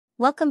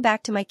Welcome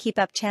back to my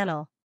KEEPUP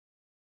channel.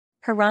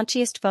 Her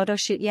raunchiest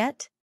photoshoot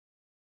yet?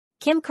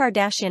 Kim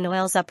Kardashian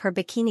oils up her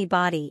bikini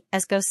body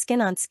as goes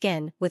skin on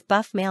skin with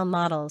buff male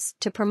models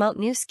to promote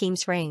new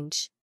SKIMS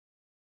range.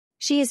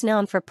 She is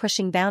known for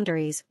pushing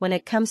boundaries when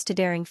it comes to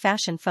daring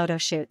fashion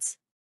photoshoots.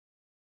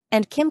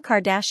 And Kim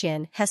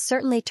Kardashian has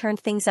certainly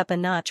turned things up a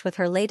notch with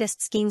her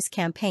latest SKIMS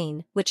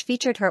campaign, which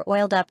featured her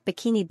oiled-up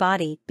bikini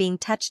body being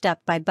touched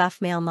up by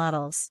buff male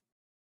models.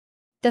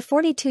 The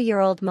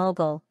 42-year-old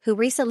mogul, who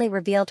recently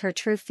revealed her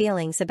true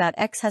feelings about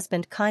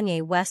ex-husband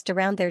Kanye West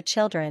around their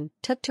children,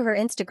 took to her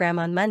Instagram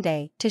on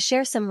Monday to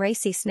share some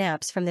racy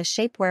snaps from the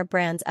shapewear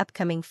brand's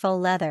upcoming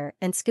faux leather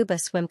and scuba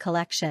swim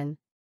collection.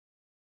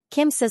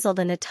 Kim sizzled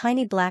in a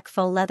tiny black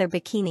faux leather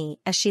bikini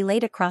as she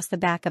laid across the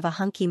back of a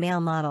hunky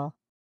male model.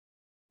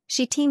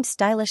 She teamed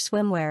stylish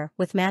swimwear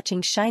with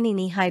matching shiny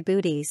knee-high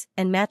booties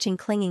and matching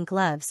clinging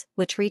gloves,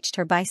 which reached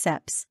her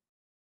biceps.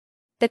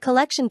 The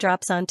collection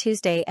drops on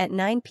Tuesday at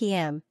 9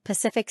 p.m.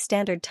 Pacific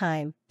Standard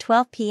Time,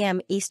 12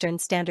 p.m. Eastern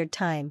Standard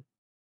Time.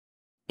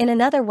 In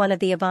another one of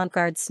the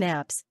avant-garde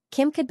snaps,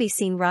 Kim could be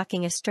seen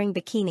rocking a string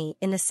bikini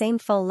in the same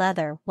faux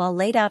leather while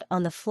laid out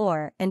on the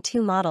floor and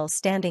two models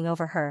standing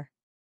over her.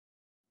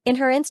 In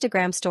her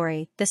Instagram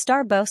story, the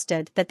star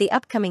boasted that the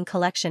upcoming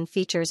collection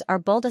features our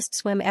boldest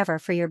swim ever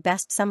for your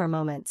best summer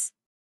moments.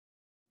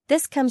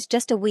 This comes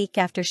just a week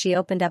after she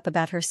opened up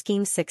about her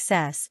SKIMS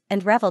success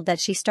and reveled that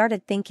she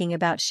started thinking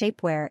about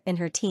shapewear in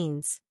her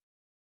teens.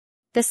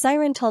 The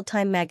siren told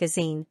Time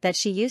magazine that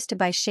she used to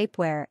buy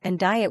shapewear and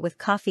dye it with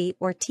coffee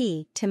or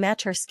tea to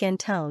match her skin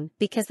tone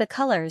because the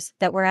colors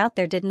that were out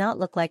there did not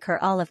look like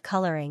her olive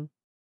coloring.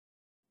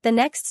 The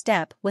next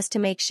step was to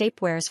make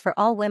shapewears for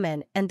all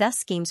women, and thus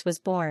SKIMS was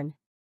born.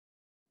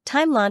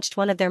 Time launched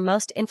one of their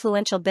most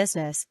influential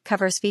business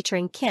covers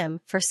featuring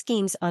Kim for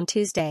SKIMS on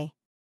Tuesday.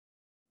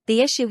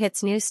 The issue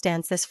hits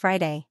newsstands this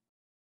Friday.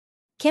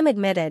 Kim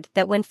admitted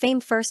that when fame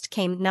first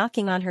came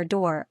knocking on her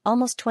door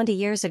almost 20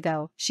 years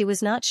ago, she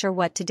was not sure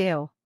what to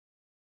do.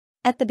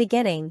 At the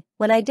beginning,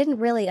 when I didn't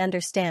really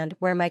understand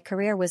where my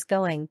career was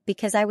going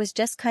because I was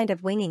just kind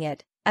of winging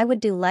it, I would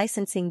do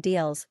licensing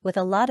deals with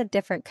a lot of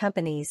different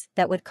companies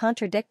that would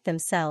contradict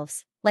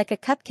themselves, like a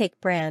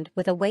cupcake brand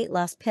with a weight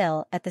loss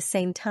pill at the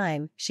same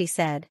time, she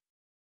said.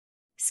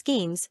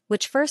 SKIMS,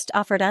 which first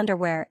offered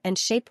underwear and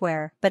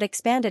shapewear but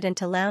expanded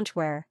into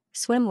loungewear,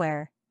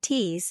 swimwear,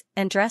 tees,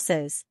 and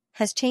dresses,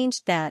 has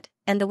changed that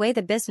and the way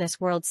the business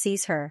world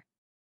sees her.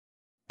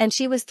 And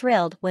she was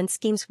thrilled when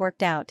SKIMS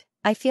worked out.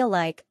 I feel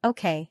like,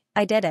 okay,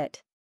 I did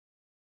it.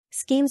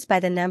 SKIMS by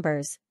the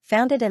numbers,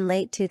 founded in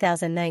late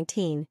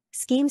 2019,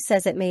 SKIMS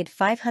says it made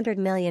 $500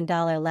 million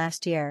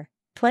last year,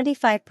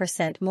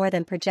 25% more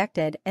than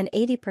projected and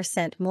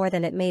 80% more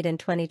than it made in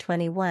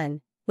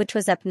 2021. Which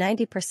was up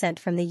 90%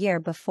 from the year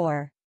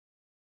before.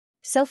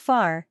 So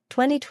far,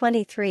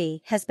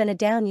 2023 has been a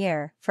down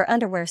year for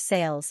underwear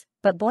sales,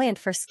 but buoyant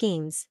for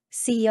SKIMS.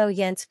 CEO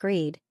Jens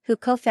Greed, who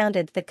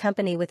co-founded the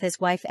company with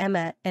his wife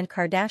Emma and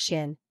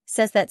Kardashian,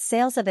 says that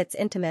sales of its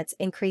intimates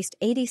increased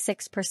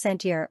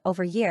 86%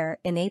 year-over-year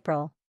in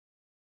April.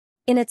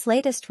 In its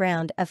latest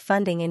round of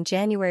funding in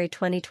January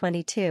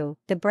 2022,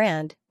 the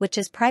brand, which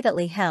is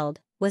privately held,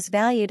 was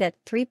valued at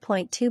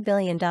 $3.2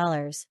 billion.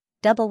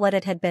 Double what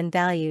it had been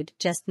valued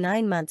just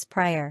 9 months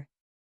prior.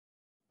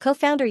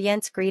 Co-founder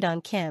Jens Greed on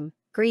Kim.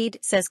 Greed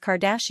says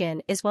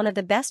Kardashian is one of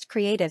the best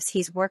creatives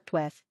he's worked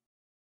with.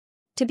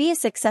 To be a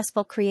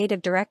successful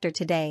creative director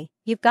today,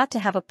 you've got to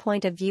have a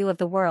point of view of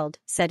the world,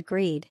 said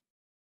Greed.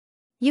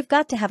 You've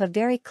got to have a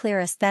very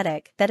clear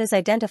aesthetic that is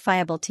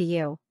identifiable to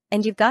you,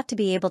 and you've got to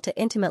be able to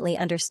intimately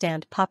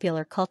understand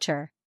popular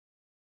culture.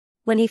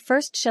 When he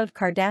first showed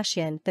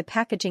Kardashian the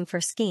packaging for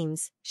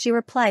SKIMS, she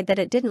replied that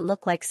it didn't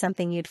look like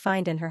something you'd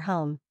find in her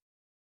home.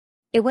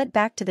 It went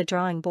back to the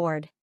drawing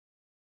board.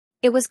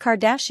 It was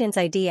Kardashian's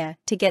idea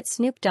to get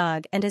Snoop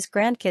Dogg and his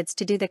grandkids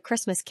to do the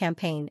Christmas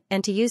campaign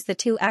and to use the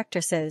two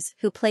actresses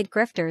who played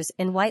grifters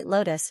in White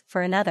Lotus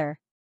for another.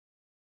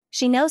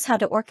 She knows how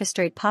to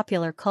orchestrate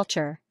popular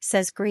culture,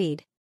 says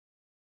Greed.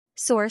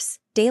 Source: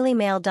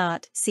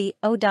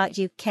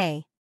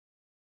 dailymail.co.uk.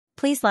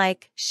 Please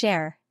like,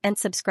 share, and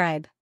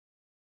subscribe.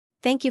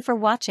 Thank you for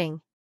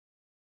watching.